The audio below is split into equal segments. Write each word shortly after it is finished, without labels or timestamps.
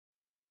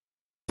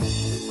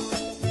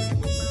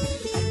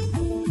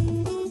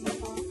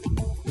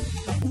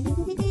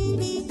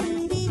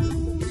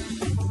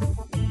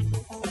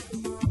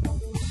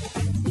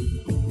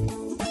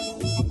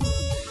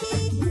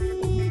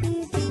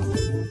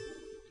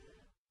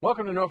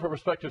Welcome to Norfolk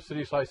Perspective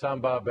City Slice. I'm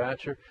Bob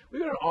Batcher.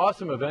 We've got an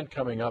awesome event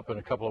coming up in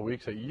a couple of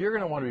weeks that you're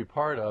going to want to be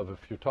part of if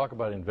you talk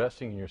about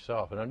investing in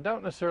yourself. And I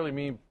don't necessarily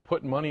mean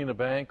putting money in the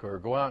bank or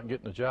go out and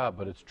getting a job,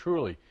 but it's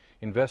truly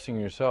investing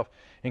in yourself.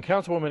 And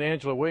Councilwoman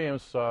Angela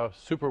Williams,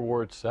 Super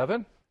Ward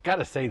 7, got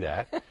to say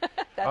that.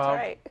 That's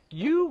right.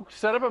 You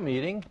set up a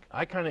meeting.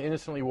 I kind of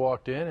innocently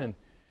walked in, and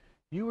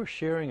you were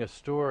sharing a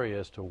story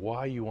as to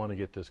why you want to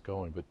get this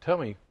going. But tell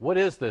me, what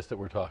is this that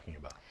we're talking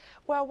about?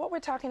 Well, what we're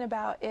talking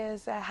about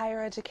is a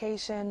higher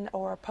education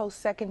or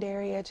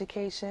post-secondary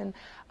education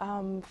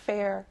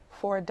fair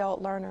for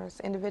adult learners,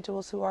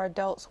 individuals who are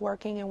adults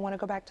working and want to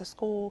go back to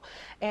school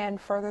and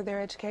further their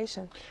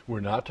education. We're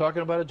not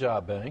talking about a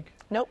job bank.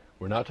 Nope.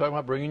 We're not talking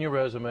about bringing your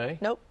resume.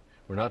 Nope.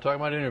 We're not talking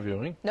about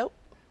interviewing. Nope.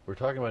 We're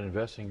talking about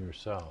investing in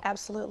yourself.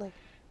 Absolutely.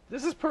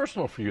 This is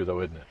personal for you,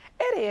 though, isn't it?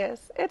 It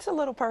is. It's a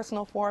little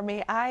personal for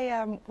me.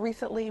 I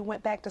recently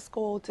went back to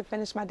school to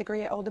finish my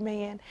degree at Old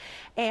Dominion,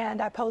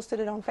 and I posted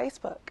it on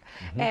Facebook.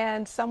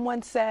 And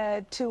someone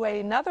said to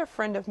another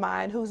friend of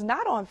mine who's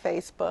not on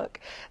Facebook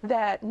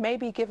that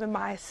maybe given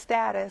my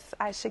status,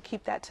 I should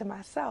keep that to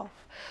myself.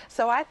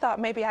 So I thought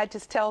maybe I'd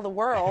just tell the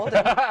world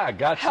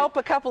and help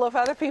a couple of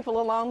other people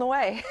along the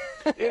way.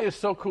 It is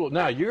so cool.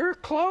 Now, you're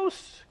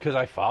close, because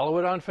I follow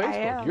it on Facebook.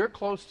 I am. You're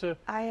close to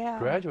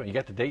graduating. You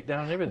got the date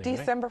down and everything,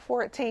 December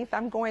 14th,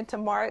 I'm going to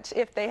March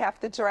if they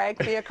have to drag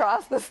me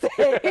across the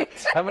stage.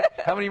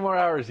 How many more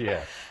hours do you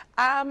have?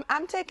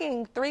 I'm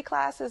taking 3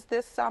 classes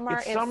this summer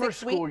It's in summer 6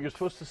 school. weeks. You're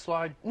supposed to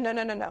slide?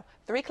 No.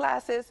 3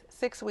 classes,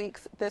 6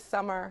 weeks this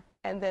summer,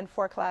 and then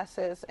 4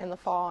 classes in the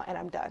fall, and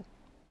I'm done.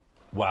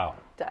 Wow.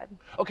 Done.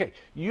 Okay,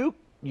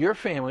 your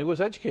family was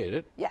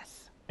educated.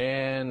 Yes.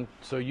 And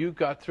so you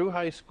got through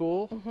high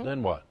school,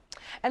 then what?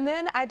 And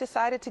then I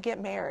decided to get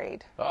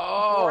married.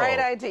 Oh. Great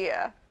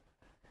idea.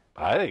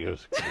 I think it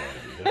was a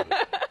good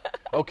idea.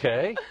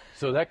 Okay,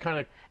 so that kind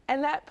of...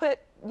 And that put,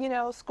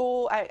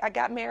 school, I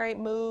got married,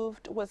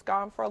 moved, was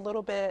gone for a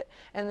little bit,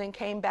 and then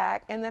came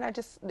back. And then I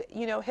just,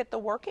 hit the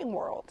working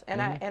world.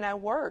 And I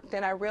worked,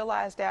 and I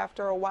realized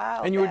after a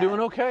while And you were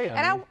doing okay.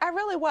 I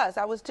really was.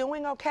 I was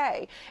doing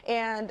okay.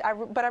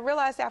 But I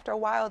realized after a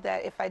while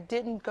that if I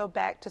didn't go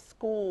back to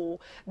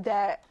school,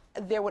 that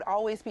there would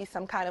always be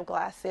some kind of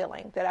glass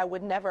ceiling, that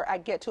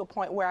I'd get to a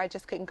point where I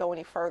just couldn't go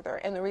any further.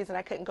 And the reason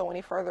I couldn't go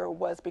any further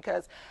was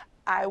because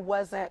I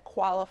wasn't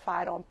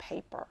qualified on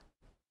paper.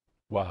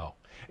 Wow.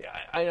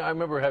 I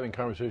remember having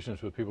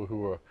conversations with people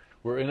who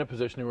were in a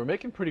position, they were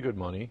making pretty good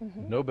money,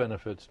 no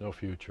benefits, no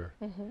future,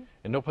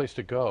 and no place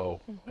to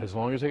go. As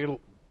long as they could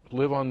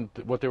live on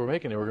what they were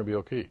making, they were going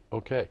to be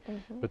okay.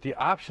 But the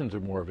options are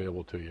more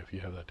available to you if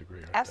you have that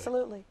degree.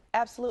 Absolutely.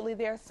 Absolutely.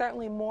 There are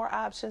certainly more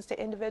options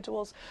to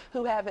individuals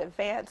who have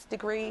advanced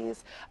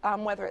degrees,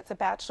 whether it's a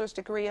bachelor's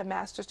degree, a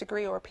master's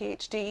degree, or a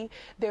PhD.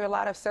 There are a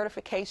lot of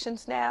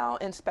certifications now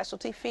in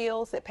specialty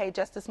fields that pay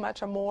just as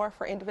much or more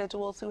for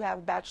individuals who have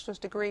a bachelor's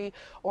degree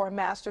or a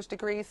master's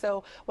degree.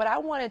 So what I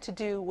wanted to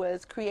do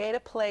was create a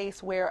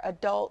place where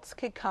adults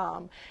could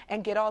come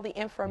and get all the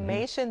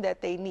information that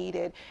they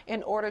needed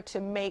in order to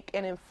make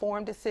an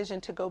informed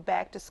decision to go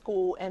back to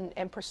school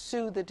and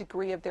pursue the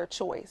degree of their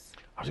choice.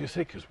 I was going to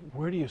say, because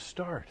where do you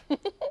start?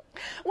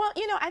 Well,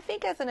 I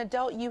think as an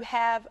adult you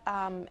have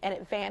an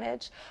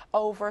advantage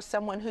over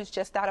someone who's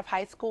just out of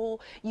high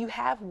school. You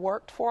have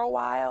worked for a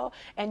while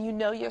and you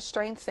know your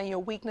strengths and your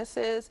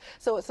weaknesses,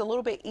 so it's a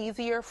little bit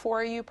easier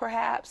for you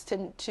perhaps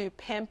to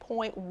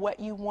pinpoint what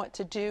you want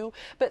to do.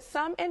 But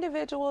some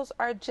individuals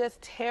are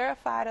just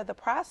terrified of the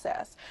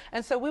process,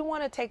 and so we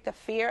want to take the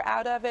fear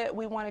out of it.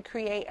 We want to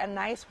create a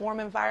nice warm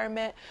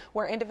environment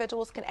where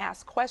individuals can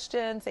ask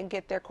questions and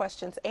get their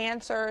questions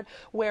answered,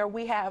 where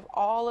we have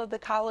all of the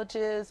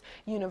colleges,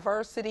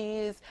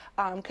 universities,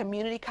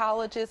 community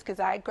colleges, because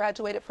I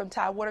graduated from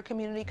Tidewater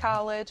Community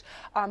College.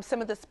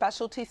 Some of the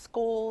specialty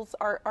schools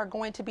are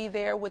going to be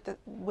there with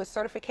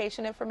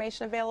certification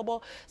information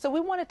available. So we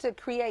wanted to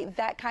create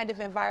that kind of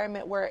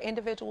environment where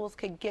individuals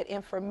could get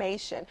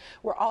information.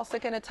 We're also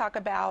going to talk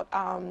about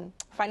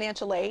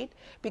financial aid,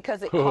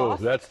 because it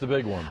costs. That's the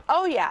big one.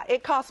 Oh yeah,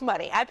 it costs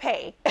money. I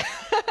pay.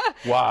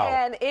 Wow.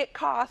 And it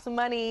costs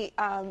money,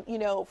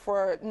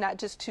 for not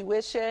just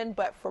tuition,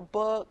 but for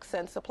books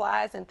and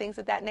supplies and things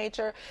of that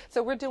nature.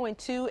 So we're doing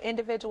 2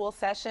 individual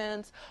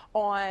sessions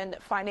on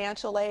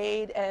financial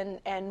aid,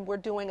 and we're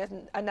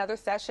doing another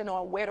session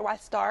on where do I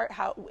start,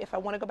 if I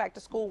want to go back to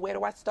school, where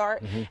do I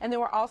start? And then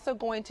we're also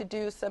going to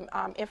do some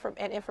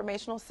an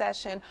informational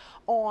session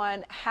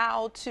on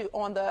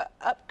on the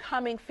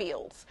upcoming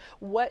fields.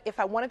 What if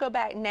I want to go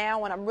back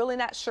now and I'm really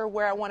not sure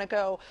where I want to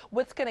go,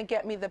 what's going to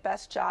get me the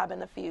best job in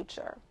the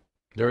future?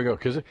 There we go.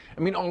 Because,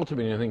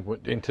 ultimately, I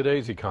think in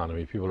today's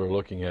economy, people are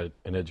looking at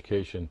an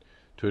education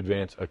to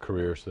advance a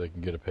career so they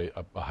can get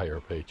a higher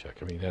paycheck.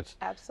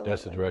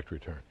 That's a direct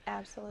return.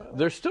 Absolutely.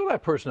 There's still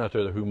that person out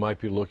there who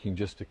might be looking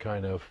just to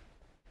kind of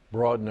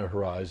broaden their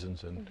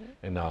horizons and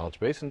knowledge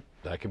base, and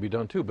that can be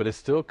done too. But it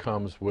still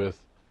comes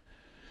with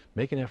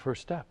making that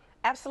first step.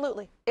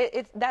 Absolutely.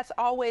 That's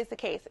always the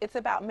case. It's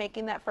about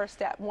making that first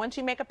step. Once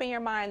you make up in your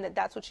mind that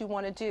that's what you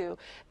want to do,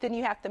 then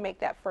you have to make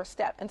that first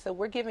step. And so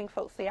we're giving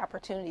folks the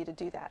opportunity to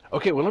do that.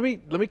 Okay, well, let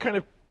me kind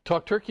of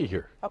talk turkey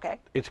here. Okay.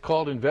 It's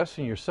called invest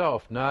in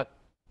yourself, not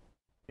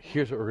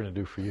here's what we're going to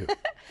do for you.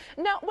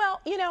 No,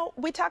 well, you know,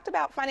 we talked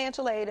about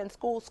financial aid in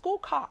school. School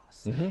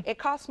costs. It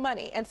costs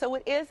money. And so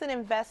it is an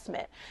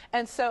investment.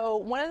 And so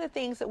one of the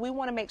things that we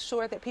want to make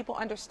sure that people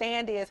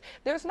understand is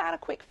there's not a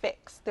quick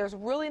fix. There's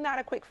really not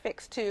a quick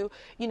fix to,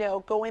 you know,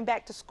 going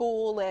back to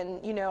school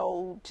and, you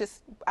know,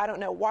 just, I don't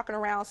know, walking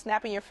around,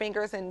 snapping your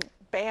fingers and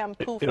bam,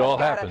 poof. It all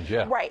happens,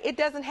 yeah. Right. It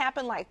doesn't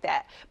happen like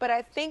that. But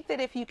I think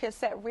that if you can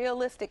set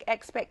realistic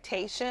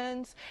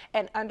expectations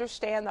and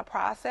understand the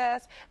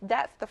process,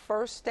 that's the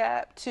first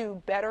step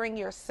to bettering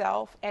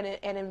yourself and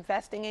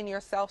investing in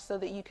yourself so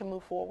that you can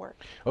move forward.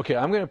 Okay,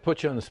 I'm going to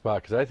put you on the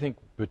spot because I think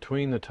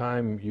between the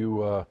time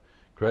you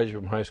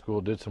graduated from high school,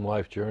 did some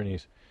life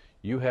journeys,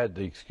 you had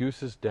the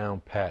excuses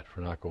down pat for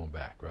not going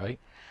back, right?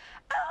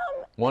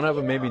 One of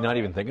them maybe not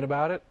even thinking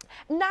about it?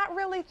 Not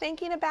really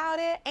thinking about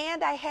it,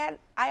 and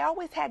I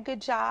always had good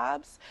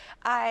jobs.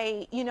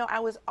 I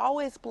was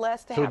always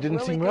blessed to have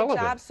really good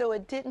jobs, so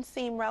it didn't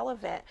seem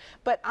relevant.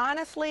 But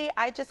honestly,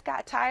 I just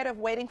got tired of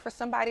waiting for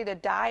somebody to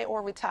die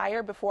or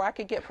retire before I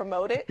could get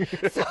promoted.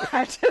 So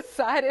I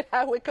decided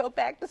I would go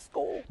back to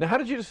school. Now, how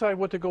did you decide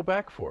what to go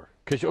back for?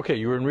 Because, okay,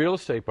 you were in real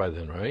estate by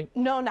then, right?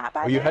 No, not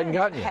by then. You hadn't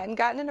gotten yet? I hadn't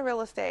gotten into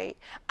real estate.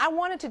 I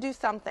wanted to do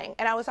something,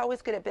 and I was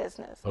always good at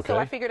business. Okay. So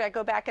I figured I'd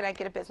go back and I'd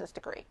get a business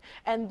degree.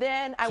 And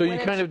then I So you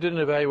kind of did an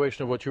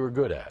evaluation of what you were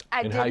good at.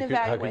 I did an evaluation.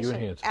 How could you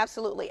enhance it?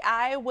 Absolutely.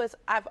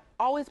 I've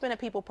always been a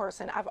people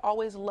person. I've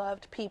always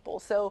loved people.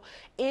 So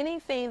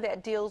anything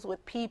that deals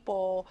with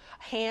people,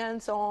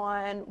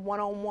 hands-on,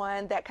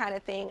 one-on-one, that kind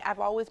of thing, I've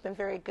always been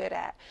very good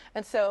at.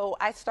 And so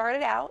I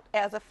started out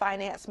as a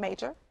finance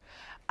major.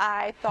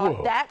 I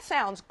thought, that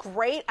sounds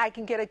great. I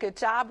can get a good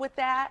job with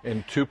that.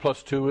 And 2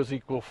 + 2 is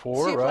equal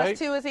 4, right? 2 plus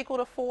 2 is equal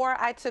to 4.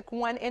 I took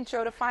one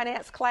intro to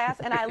finance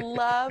class, and I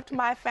loved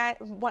my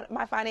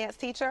finance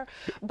teacher.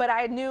 But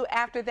I knew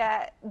after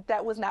that,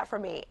 that was not for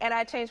me. And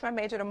I changed my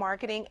major to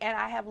marketing, and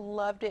I have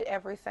loved it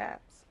ever since.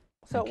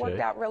 So it worked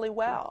out really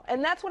well.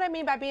 And that's what I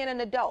mean by being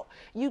an adult.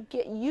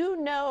 You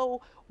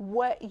know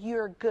what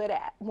you're good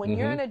at. When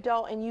you're an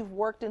adult and you've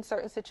worked in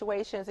certain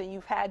situations and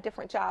you've had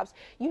different jobs,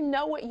 you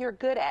know what you're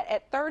good at.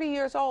 At 30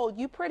 years old,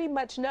 you pretty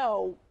much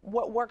know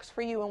what works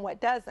for you and what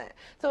doesn't.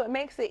 So it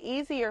makes it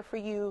easier for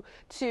you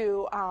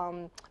to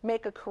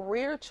make a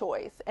career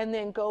choice and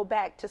then go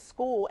back to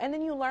school, and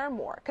then you learn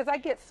more, because I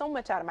get so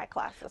much out of my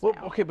classes now.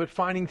 Okay, but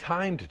finding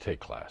time to take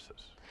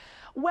classes.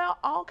 Well,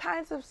 all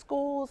kinds of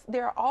schools,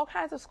 there are all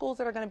kinds of schools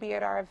that are going to be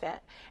at our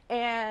event.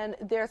 And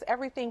there's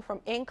everything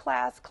from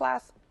in-class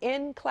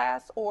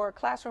or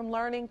classroom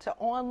learning to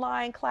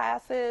online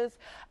classes,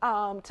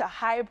 to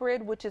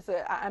hybrid, which is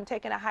I'm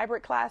taking a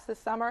hybrid class this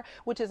summer,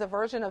 which is a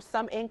version of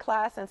some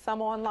in-class and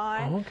some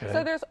online. Oh, okay.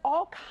 So there's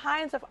all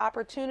kinds of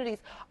opportunities.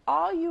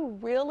 All you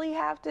really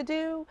have to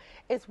do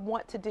is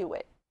want to do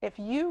it. If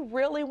you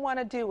really want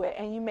to do it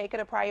and you make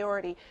it a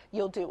priority,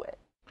 you'll do it.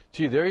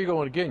 Gee, there you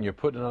go again. You're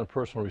putting it on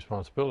personal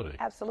responsibility.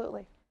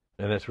 Absolutely.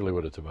 And that's really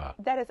what it's about.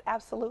 That is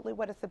absolutely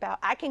what it's about.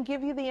 I can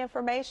give you the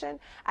information.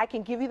 I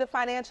can give you the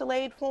financial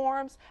aid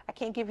forms. I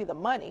can't give you the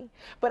money,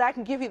 but I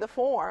can give you the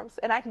forms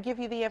and I can give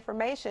you the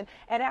information.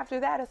 And after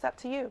that, it's up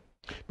to you.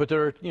 But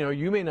there are,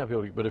 you may not be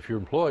able to, but if you're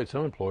employed,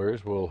 some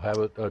employers will have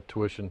a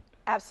tuition.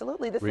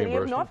 Absolutely. The city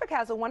of Norfolk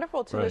has a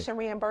wonderful tuition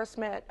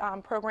reimbursement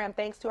program,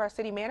 thanks to our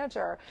city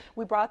manager.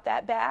 We brought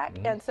that back.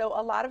 And so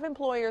a lot of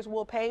employers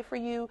will pay for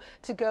you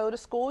to go to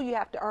school. You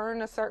have to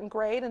earn a certain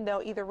grade, and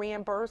they'll either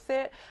reimburse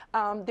it.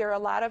 There are a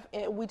lot of,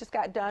 we just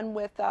got done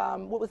with,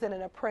 what was it,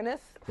 an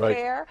apprentice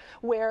fair,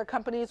 where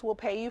companies will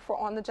pay you for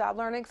on-the-job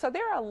learning. So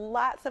there are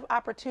lots of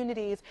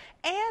opportunities,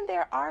 and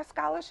there are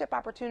scholarship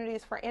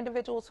opportunities for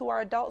individuals who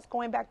are adults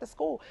going back to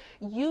school.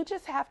 You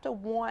just have to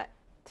want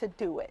to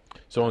do it.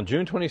 So on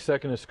June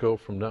 22nd at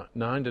Scope from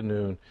 9 to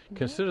noon,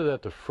 consider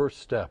that the first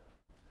step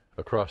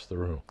across the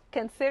room.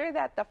 Consider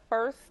that the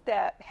first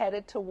step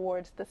headed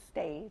towards the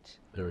stage.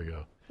 There we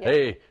go. Yep.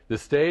 Hey, the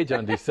stage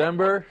on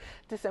December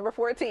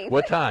 14th.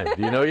 What time?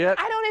 Do you know yet?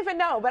 I don't even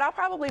know, but I'll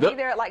probably be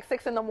there at like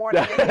 6 in the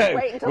morning. And just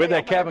wait until with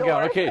that cap and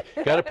gown. doors. Okay,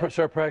 got to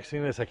start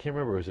practicing this. I can't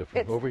remember. Is it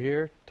from over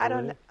here? I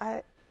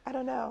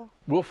don't know.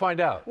 We'll find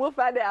out. We'll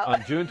find out.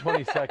 On June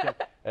 22nd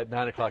at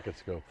 9 o'clock at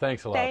Scope.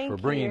 Thanks a lot for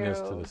bringing this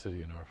to the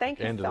city of Norfolk. Thank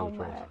you and to so those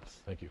much.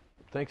 residents. Thank you.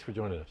 Thanks for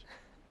joining us.